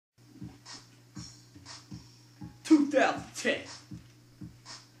2010.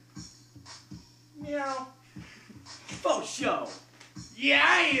 Meow. Faux show.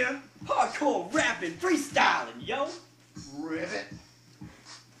 Yeah. Hardcore rapping, freestyling, yo. Ribbit.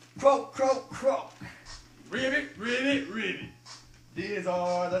 Croak, croak, croak. Ribbit, ribbit, ribbit. These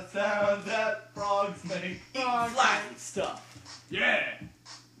are the sounds that frogs make. Flying stuff. Yeah.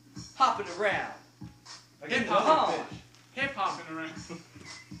 Hopping around. Hip hop. Hip hopping around.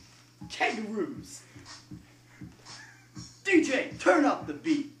 Kangaroos. DJ, turn up the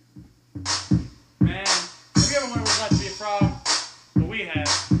beat. Man, have you ever wondered what it's like to be a frog? Well, we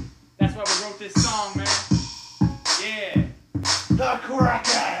have. That's why we wrote this song, man. Yeah. The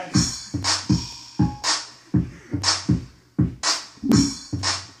Crackers.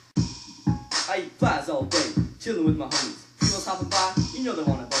 I eat flies all day, chilling with my homies. Females hopping by, you know they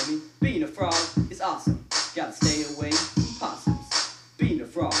wanna bug me. Being a frog is awesome. Gotta stay away from possums. Being a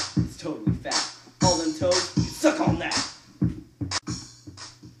frog is totally fat. All them toes, you suck on that.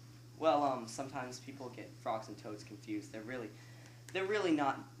 Well, sometimes people get frogs and toads confused. They're really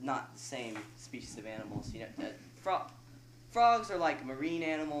not the same species of animals. You know, frogs are like marine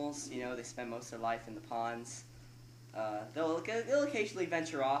animals. You know, they spend most of their life in the ponds. They'll occasionally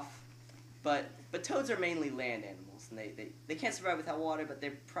venture off. But toads are mainly land animals, and they can't survive without water, but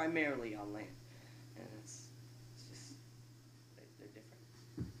they're primarily on land. And it's just, they're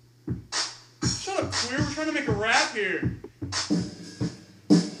different. Shut up, queer. We're trying to make a rap here.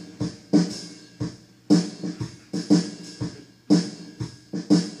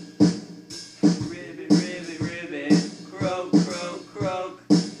 Ribbit, ribbit, ribbit, croak, croak, croak.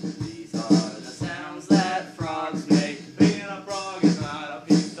 These are the sounds that frogs make. Being a frog is not a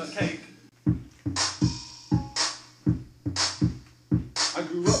piece of cake. I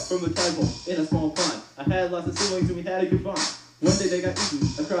grew up from a tadpole in a small pond. I had lots of siblings and we had a good bond. One day they got eaten.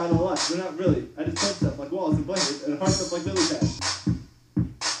 I cried a lot, but not really. I just punched up like walls and blankets and harked up like lily pads.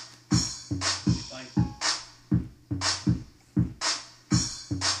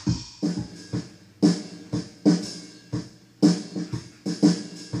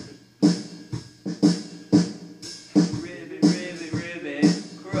 Ribbit, ribbit, ribbit,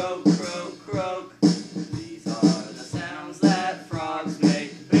 croak, croak, croak. These are the sounds that frogs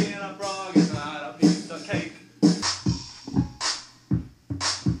make. Being a frog is not a piece of cake.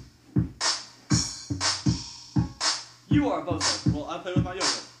 You are a bozo. Well, I play with my yo-yo.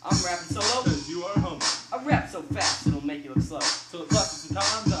 I'm rapping solo. Because you are a homo. I rap so fast it'll make you look slow. So it flashes some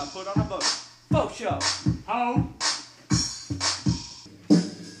times and I put on a boat. Faux show. Ho!